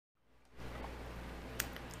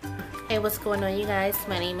Hey, what's going on, you guys?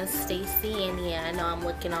 My name is Stacie, and yeah, I know I'm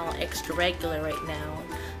looking all extra regular right now,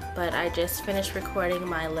 but I just finished recording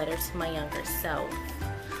my letter to my younger self.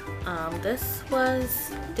 This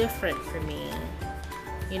was different for me.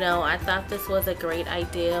 You know, I thought this was a great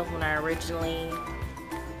idea when I originally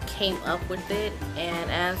came up with it,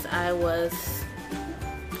 and as I was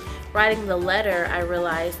writing the letter, I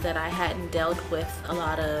realized that I hadn't dealt with a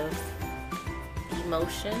lot of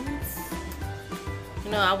emotions.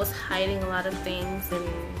 You know, I was hiding a lot of things, and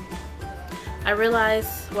I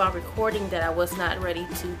realized while recording that I was not ready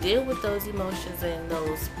to deal with those emotions and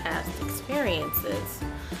those past experiences.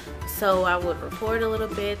 So I would record a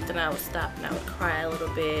little bit, then I would stop and I would cry a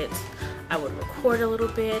little bit. I would record a little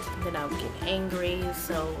bit, and then I would get angry.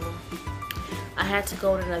 So I had to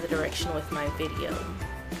go in another direction with my video.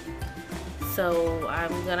 So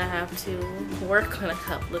I'm gonna have to work on a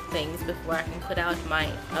couple of things before I can put out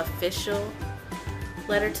my official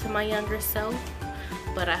letter to my younger self.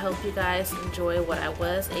 But I hope you guys enjoy what I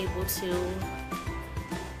was able to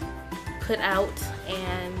put out,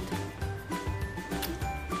 and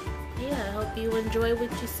yeah, I hope you enjoy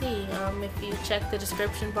what you see. If you check the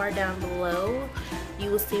description bar down below, you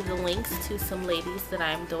will see the links to some ladies that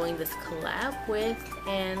I'm doing this collab with,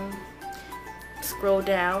 and scroll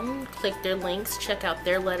down, click their links, check out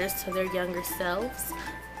their letters to their younger selves.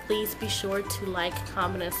 Please be sure to like,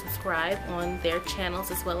 comment, and subscribe on their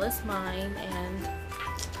channels as well as mine, and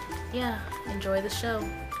yeah, enjoy the show.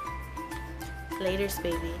 Laters,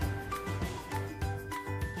 baby.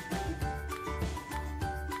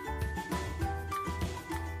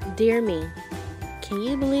 Dear me, can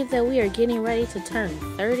you believe that we are getting ready to turn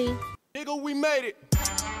 30? Nigga, we made it.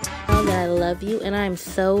 Know that I love you, and I am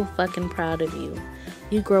so fucking proud of you.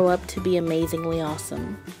 You grow up to be amazingly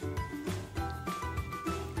awesome.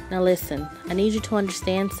 Now listen, I need you to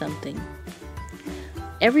understand something.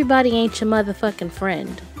 Everybody ain't your motherfucking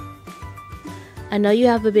friend. I know you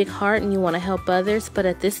have a big heart and you want to help others, but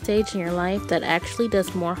at this stage in your life, that actually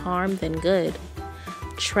does more harm than good.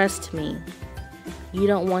 Trust me, you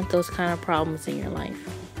don't want those kind of problems in your life.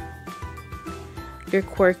 You're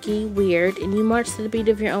quirky, weird, and you march to the beat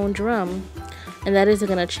of your own drum, and that isn't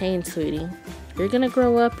gonna change, sweetie. You're gonna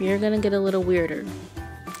grow up and you're gonna get a little weirder.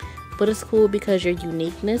 But it's cool because your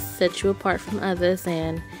uniqueness sets you apart from others,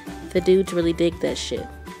 and the dudes really dig that shit.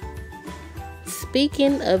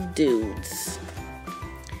 Speaking of dudes,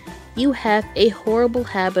 you have a horrible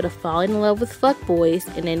habit of falling in love with fuckboys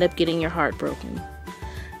and end up getting your heart broken.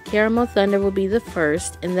 Caramel Thunder will be the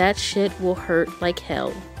first, and that shit will hurt like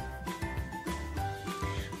hell.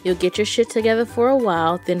 You'll get your shit together for a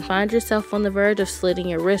while, then find yourself on the verge of slitting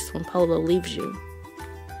your wrist when Polo leaves you.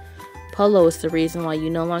 Polo is the reason why you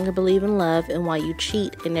no longer believe in love and why you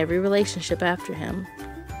cheat in every relationship after him.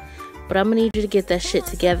 But I'm gonna need you to get that shit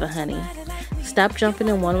together, honey. Stop jumping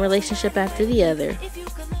in one relationship after the other.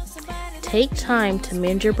 Take time to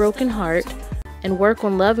mend your broken heart and work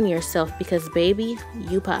on loving yourself, because baby,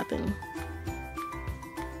 you poppin'.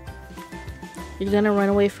 You're gonna run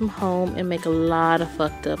away from home and make a lot of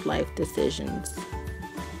fucked up life decisions.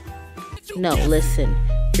 No, listen.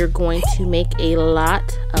 You're going to make a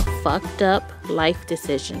lot of fucked up life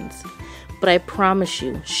decisions. But I promise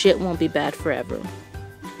you, shit won't be bad forever.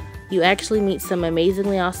 You actually meet some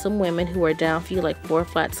amazingly awesome women who are down for you like 4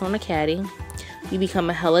 flats on a caddy. You become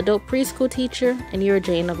a hella dope preschool teacher, and you're a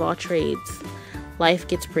Jane of all trades. Life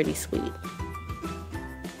gets pretty sweet.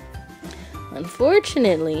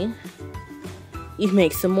 Unfortunately, you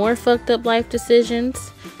make some more fucked up life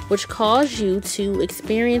decisions, which cause you to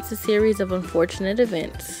experience a series of unfortunate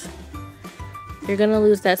events. You're gonna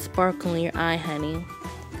lose that sparkle in your eye, honey,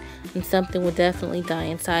 and something will definitely die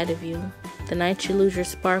inside of you. The night you lose your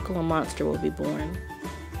sparkle, a monster will be born.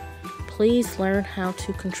 Please learn how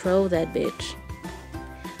to control that bitch.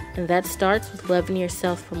 And that starts with loving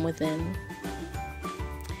yourself from within.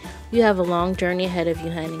 You have a long journey ahead of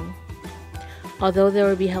you, honey. Although there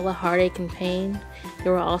will be hella heartache and pain,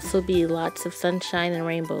 there will also be lots of sunshine and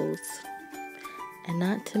rainbows. And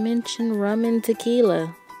not to mention rum and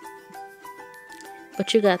tequila.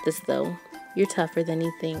 But you got this though. You're tougher than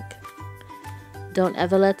you think. Don't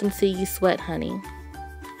ever let them see you sweat, honey.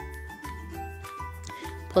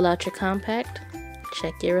 Pull out your compact,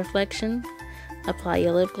 check your reflection, apply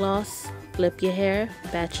your lip gloss, flip your hair,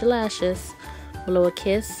 bat your lashes, blow a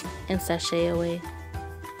kiss, and sashay away.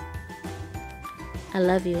 I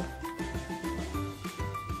love you.